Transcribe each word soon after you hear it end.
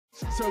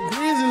So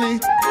greasily,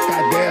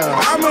 goddamn,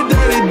 I'm a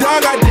dirty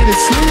dog, I did it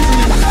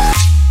sleazily.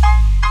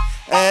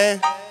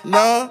 Ain't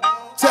no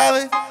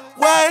telling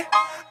what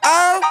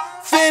I'm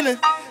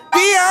finna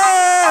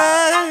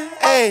beyond.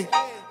 Hey,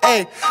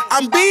 hey,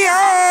 I'm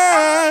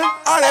beyond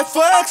all that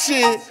fuck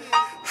shit.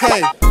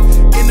 Hey,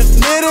 in the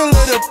middle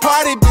of the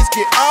party, bitch,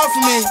 get off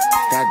me.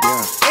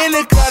 Goddamn. In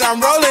the cut,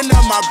 I'm rolling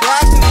up my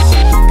broccoli.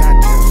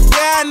 Goddamn.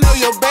 Yeah, I know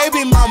your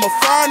baby mama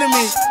fond of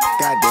me.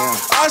 Goddamn.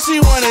 All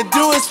she wanna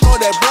do is smoke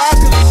that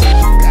broccoli.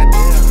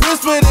 Goddamn.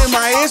 Whispered in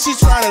my ear, she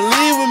tryna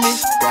leave with me.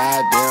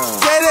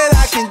 Goddamn. Say that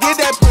I can get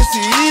that pussy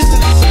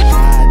easily.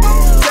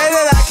 Goddamn. Say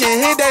that I can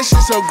hit that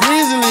shit so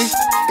greasily.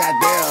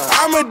 Goddamn.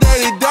 I'm a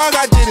dirty dog,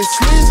 I did it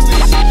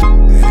sleazily.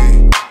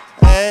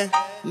 Ain't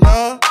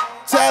no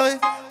telling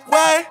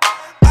what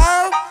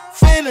I'm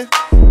finna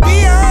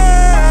be on.